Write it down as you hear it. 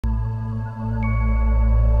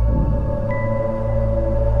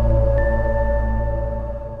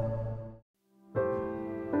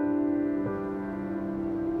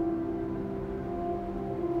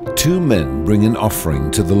two men bring an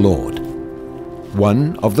offering to the Lord,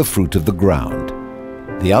 one of the fruit of the ground,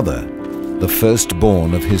 the other the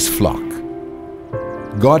firstborn of his flock.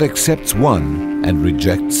 God accepts one and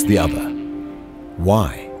rejects the other.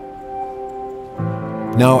 Why?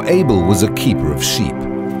 Now Abel was a keeper of sheep,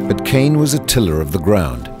 but Cain was a tiller of the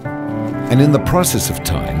ground. And in the process of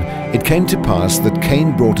time, it came to pass that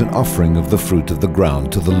Cain brought an offering of the fruit of the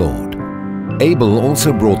ground to the Lord. Abel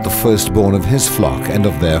also brought the firstborn of his flock and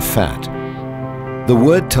of their fat. The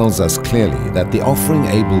word tells us clearly that the offering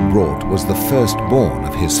Abel brought was the firstborn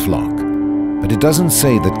of his flock, but it doesn't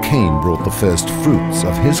say that Cain brought the first fruits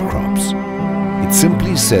of his crops. It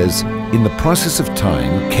simply says, in the process of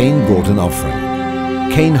time, Cain brought an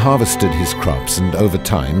offering. Cain harvested his crops and over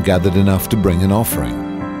time gathered enough to bring an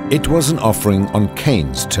offering. It was an offering on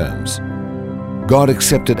Cain's terms. God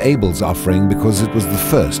accepted Abel's offering because it was the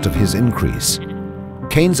first of his increase.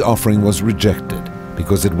 Cain's offering was rejected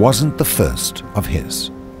because it wasn't the first of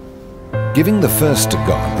his. Giving the first to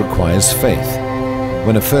God requires faith.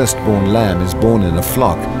 When a firstborn lamb is born in a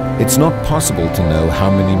flock, it's not possible to know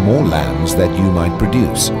how many more lambs that you might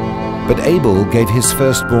produce. But Abel gave his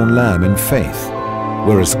firstborn lamb in faith,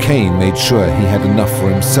 whereas Cain made sure he had enough for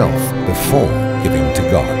himself before giving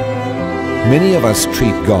to God. Many of us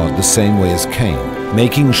treat God the same way as Cain,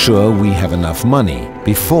 making sure we have enough money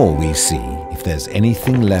before we see if there's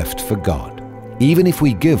anything left for God. Even if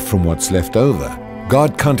we give from what's left over,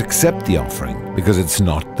 God can't accept the offering because it's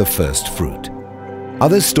not the first fruit.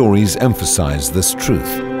 Other stories emphasize this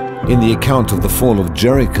truth. In the account of the fall of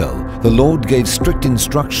Jericho, the Lord gave strict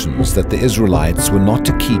instructions that the Israelites were not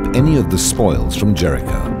to keep any of the spoils from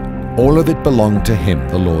Jericho. All of it belonged to him,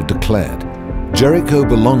 the Lord declared. Jericho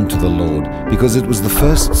belonged to the Lord because it was the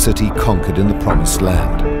first city conquered in the Promised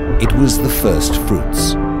Land. It was the first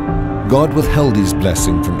fruits. God withheld his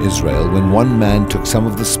blessing from Israel when one man took some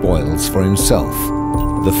of the spoils for himself.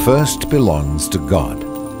 The first belongs to God.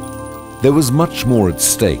 There was much more at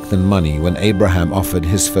stake than money when Abraham offered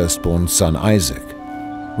his firstborn son Isaac.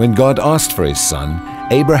 When God asked for his son,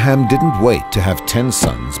 Abraham didn't wait to have 10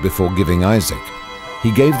 sons before giving Isaac.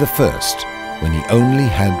 He gave the first when he only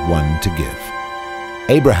had one to give.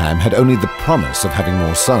 Abraham had only the promise of having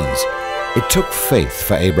more sons. It took faith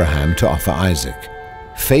for Abraham to offer Isaac,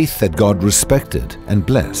 faith that God respected and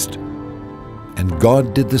blessed. And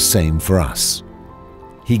God did the same for us.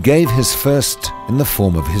 He gave his first in the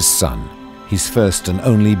form of his Son, his first and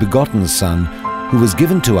only begotten Son, who was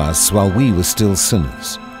given to us while we were still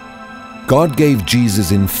sinners. God gave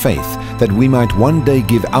Jesus in faith that we might one day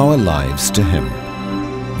give our lives to him.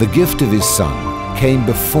 The gift of his Son came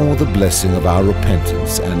before the blessing of our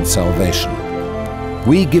repentance and salvation.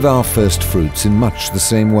 We give our first fruits in much the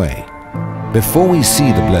same way. Before we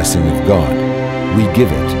see the blessing of God, we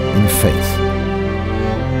give it in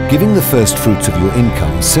faith. Giving the first fruits of your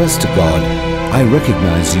income says to God, I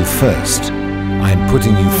recognize you first. I am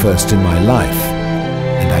putting you first in my life,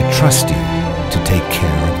 and I trust you to take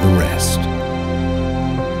care of the rest.